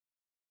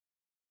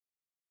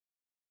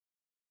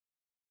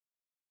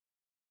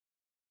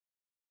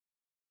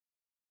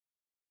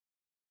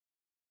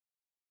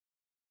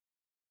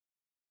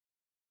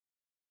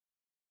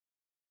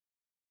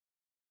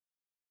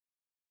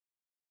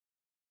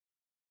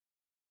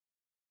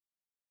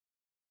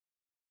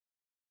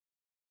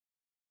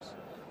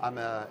I'm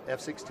a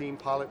F-16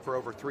 pilot for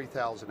over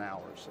 3,000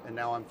 hours, and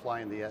now I'm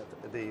flying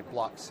the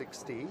Block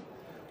 60,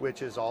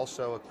 which is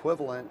also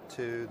equivalent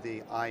to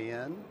the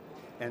IN.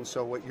 And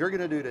so what you're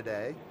going to do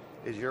today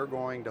is you're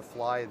going to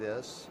fly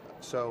this.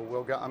 So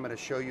I'm going to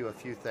show you a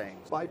few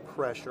things. By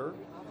pressure,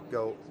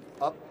 go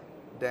up,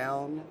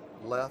 down,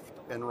 left,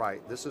 and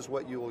right. This is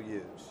what you will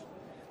use.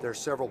 There's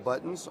several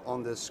buttons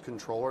on this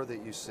controller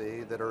that you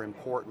see that are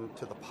important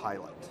to the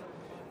pilot.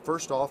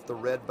 First off, the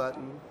red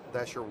button,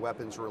 that's your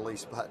weapons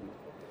release button.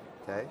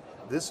 Okay,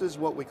 this is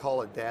what we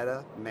call a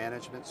data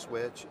management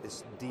switch.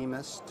 It's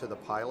DMIS to the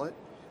pilot.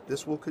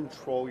 This will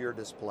control your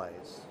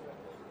displays.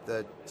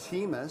 The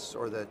TMIS,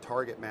 or the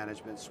target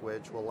management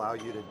switch, will allow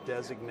you to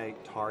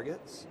designate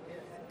targets.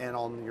 And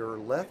on your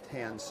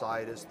left-hand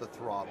side is the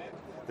throttle.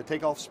 The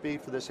takeoff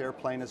speed for this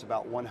airplane is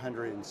about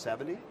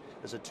 170.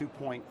 It's a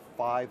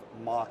 2.5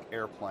 Mach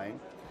airplane.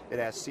 It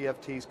has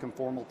CFT's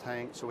conformal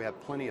tank, so we have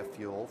plenty of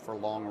fuel for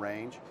long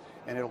range,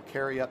 and it'll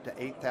carry up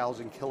to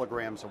 8,000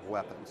 kilograms of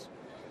weapons.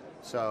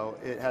 So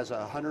it has a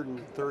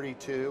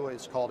 132,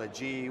 it's called a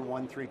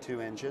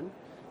GE132 engine,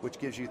 which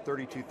gives you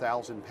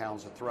 32,000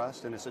 pounds of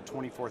thrust, and it's a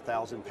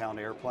 24,000 pound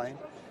airplane.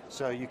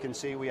 So you can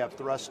see we have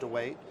thrust to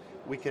weight.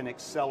 We can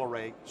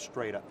accelerate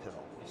straight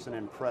uphill. It's an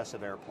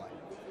impressive airplane.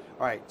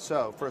 All right,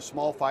 so for a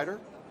small fighter,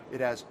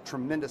 it has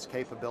tremendous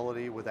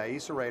capability with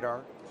AESA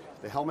radar,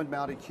 the helmet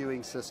mounted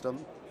cueing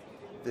system,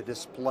 the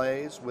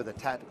displays with a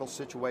tactical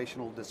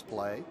situational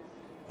display.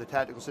 The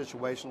tactical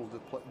situational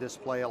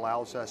display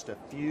allows us to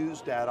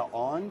fuse data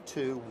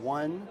onto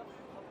one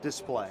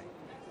display.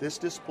 This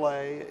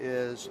display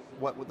is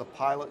what the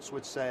pilots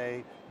would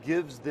say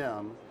gives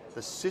them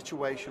the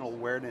situational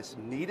awareness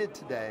needed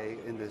today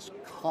in this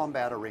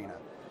combat arena,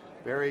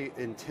 very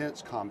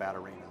intense combat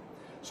arena.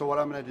 So what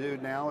I'm going to do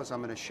now is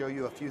I'm going to show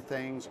you a few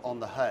things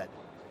on the HUD.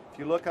 If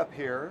you look up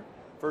here,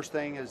 first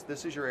thing is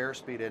this is your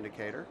airspeed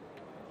indicator.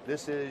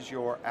 This is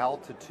your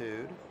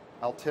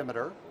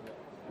altimeter.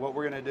 What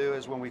we're going to do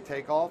is when we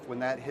take off, when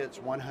that hits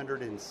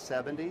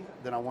 170,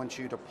 then I want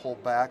you to pull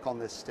back on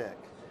this stick,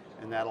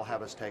 and that'll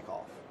have us take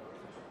off.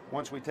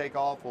 Once we take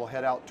off, we'll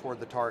head out toward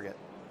the target.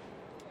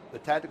 The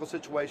tactical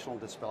situational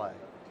display.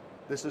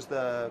 This is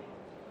the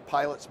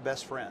pilot's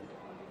best friend.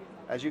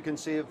 As you can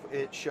see,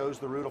 it shows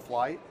the route of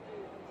flight,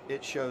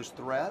 it shows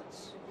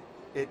threats,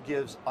 it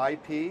gives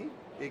IP,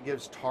 it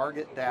gives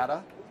target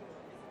data,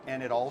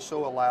 and it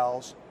also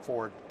allows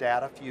for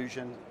data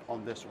fusion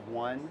on this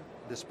one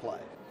display.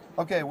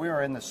 Okay, we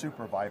are in the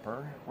Super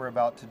Viper. We're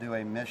about to do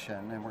a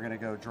mission, and we're going to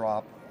go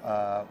drop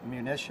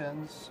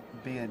munitions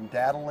being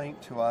data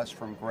linked to us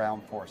from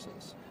ground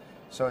forces.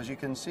 So as you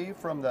can see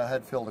from the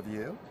HUD field of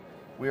view,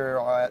 we are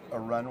at a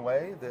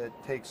runway that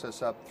takes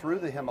us up through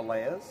the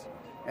Himalayas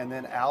and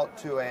then out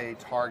to a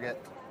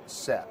target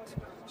set.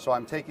 So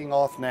I'm taking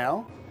off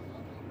now.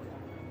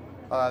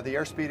 The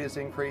airspeed is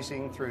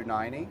increasing through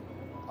 90.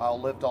 I'll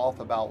lift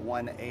off about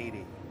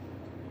 180.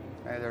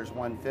 Okay, there's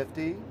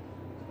 150.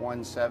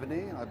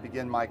 170, I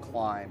begin my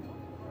climb.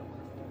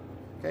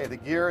 Okay, the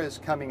gear is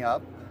coming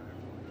up,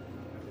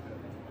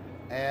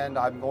 and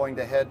I'm going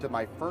to head to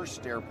my first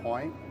steer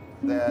point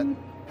that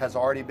has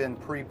already been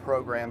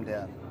pre-programmed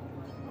in.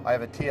 I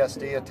have a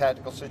TSD, a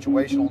tactical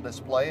situational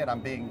display, and I'm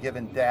being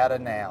given data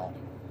now.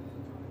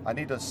 I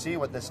need to see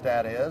what this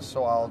data is,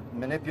 so I'll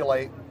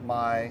manipulate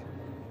my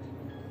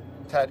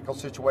tactical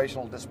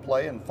situational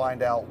display and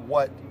find out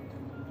what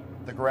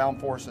the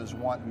ground forces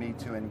want me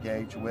to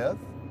engage with.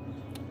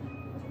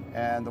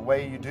 And the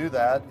way you do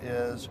that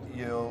is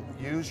you'll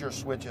use your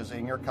switches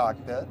in your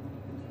cockpit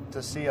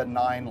to see a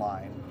 9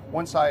 line.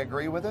 Once I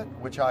agree with it,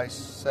 which I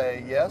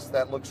say, yes,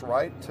 that looks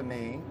right to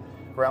me,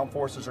 ground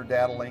forces are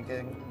data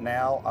linking,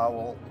 now I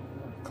will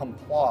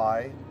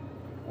comply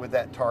with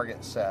that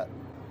target set.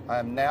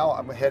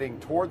 I'm heading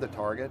toward the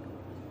target.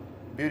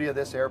 Beauty of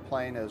this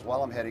airplane is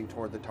while I'm heading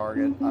toward the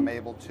target, I'm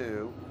able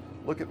to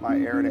look at my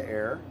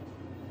air-to-air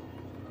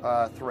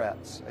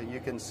threats. And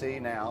you can see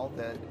now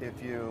that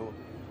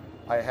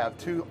I have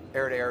 2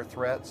 air-to-air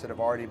threats that have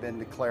already been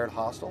declared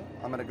hostile.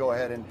 I'm going to go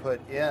ahead and put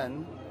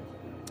in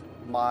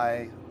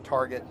my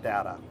target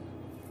data.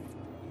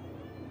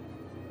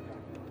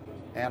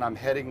 And I'm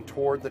heading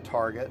toward the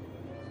target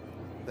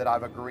that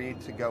I've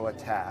agreed to go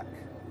attack.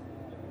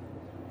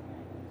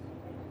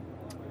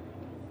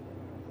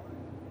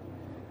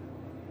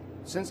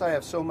 Since I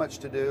have so much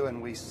to do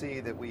and we see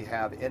that we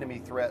have enemy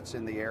threats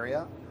in the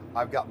area,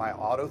 I've got my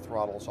auto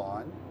throttles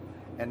on,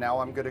 and now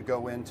I'm going to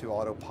go into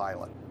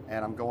autopilot.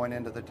 And I'm going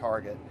into the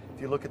target.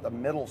 If you look at the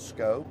middle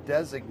scope,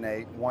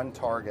 designate one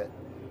target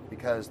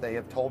because they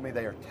have told me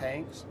they are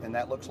tanks, and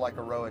that looks like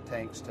a row of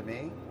tanks to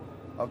me.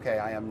 Okay,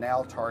 I am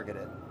now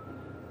targeted.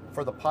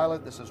 For the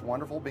pilot, this is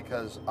wonderful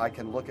because I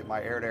can look at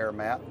my air-to-air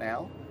map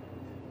now,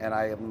 and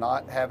I am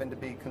not having to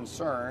be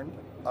concerned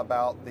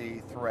about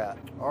the threat.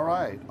 All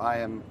right, I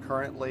am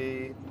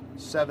currently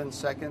 7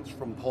 seconds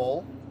from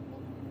pull.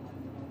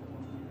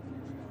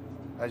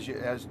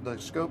 As the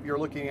scope you're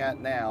looking at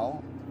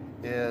now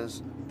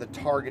is the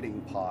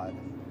targeting pod.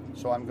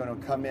 So I'm going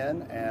to come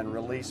in and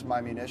release my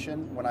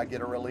munition when I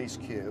get a release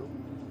cue.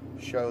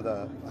 show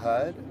the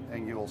HUD,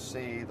 and you will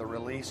see the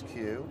release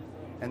cue,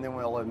 and then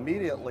we'll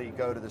immediately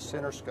go to the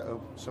center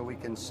scope so we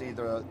can see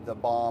the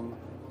bomb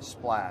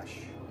splash.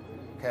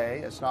 Okay,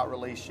 it's not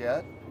released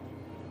yet.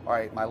 All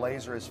right, my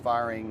laser is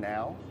firing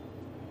now,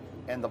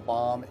 and the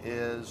bomb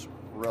is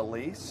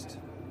released.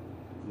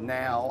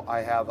 Now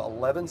I have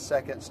 11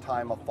 seconds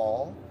time of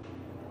fall.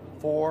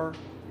 4,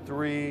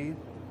 3,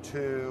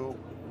 2,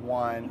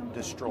 1,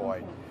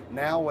 destroyed.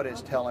 Now what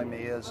it's telling me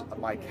is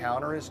my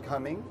counter is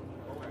coming,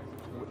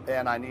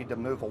 and I need to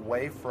move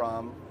away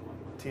from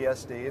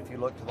TSD. If you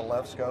look to the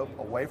left scope,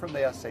 away from the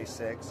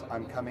SA6,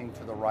 I'm coming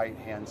to the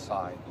right-hand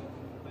side.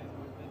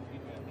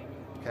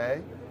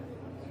 Okay?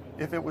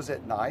 If it was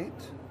at night,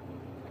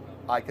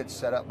 I could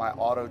set up my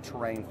auto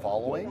terrain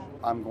following.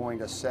 I'm going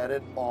to set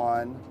it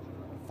on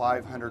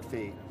 500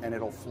 feet, and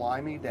it'll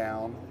fly me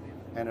down,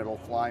 and it'll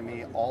fly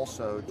me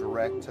also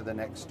direct to the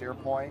next steer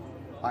point.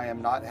 I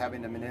am not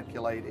having to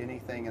manipulate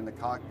anything in the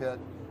cockpit.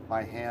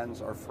 My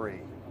hands are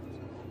free.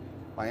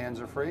 My hands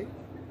are free,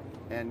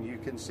 and you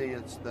can see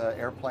the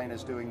airplane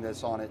is doing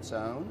this on its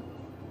own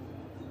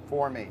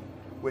for me,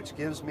 which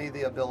gives me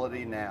the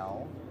ability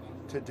now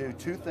to do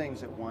two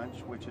things at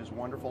once, which is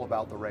wonderful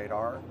about the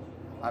radar.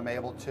 I'm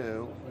able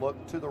to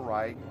look to the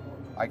right.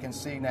 I can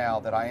see now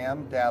that I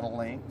am data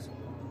linked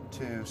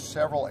to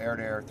several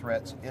air-to-air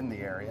threats in the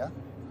area,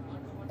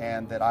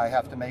 and that I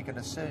have to make a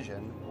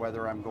decision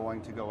whether I'm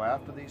going to go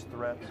after these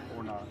threats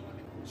or not.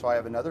 So I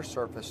have another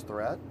surface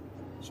threat,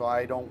 so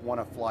I don't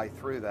want to fly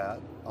through that.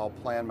 I'll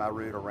plan my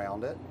route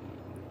around it.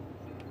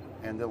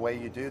 And the way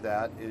you do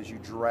that is you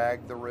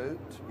drag the route.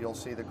 You'll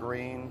see the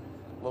green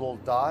little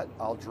dot.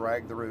 I'll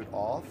drag the route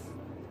off,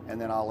 and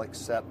then I'll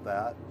accept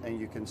that. And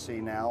you can see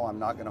now I'm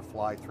not going to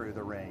fly through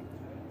the ring.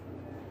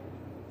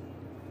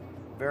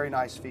 Very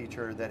nice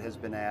feature that has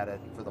been added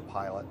for the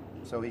pilot,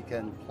 so he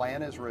can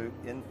plan his route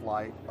in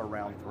flight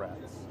around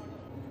threats.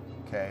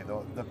 Okay,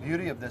 the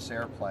beauty of this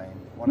airplane,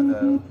 one of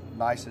the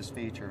nicest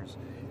features,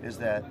 is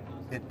that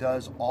it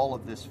does all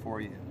of this for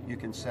you. You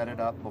can set it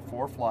up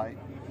before flight,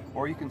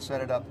 or you can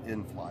set it up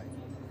in flight,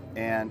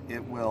 and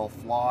it will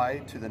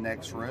fly to the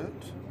next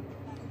route,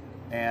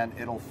 and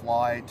it'll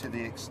fly to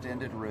the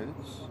extended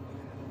routes,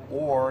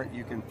 or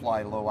you can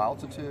fly low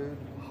altitude,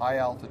 high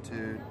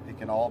altitude. It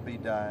can all be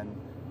done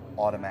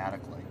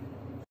automatically.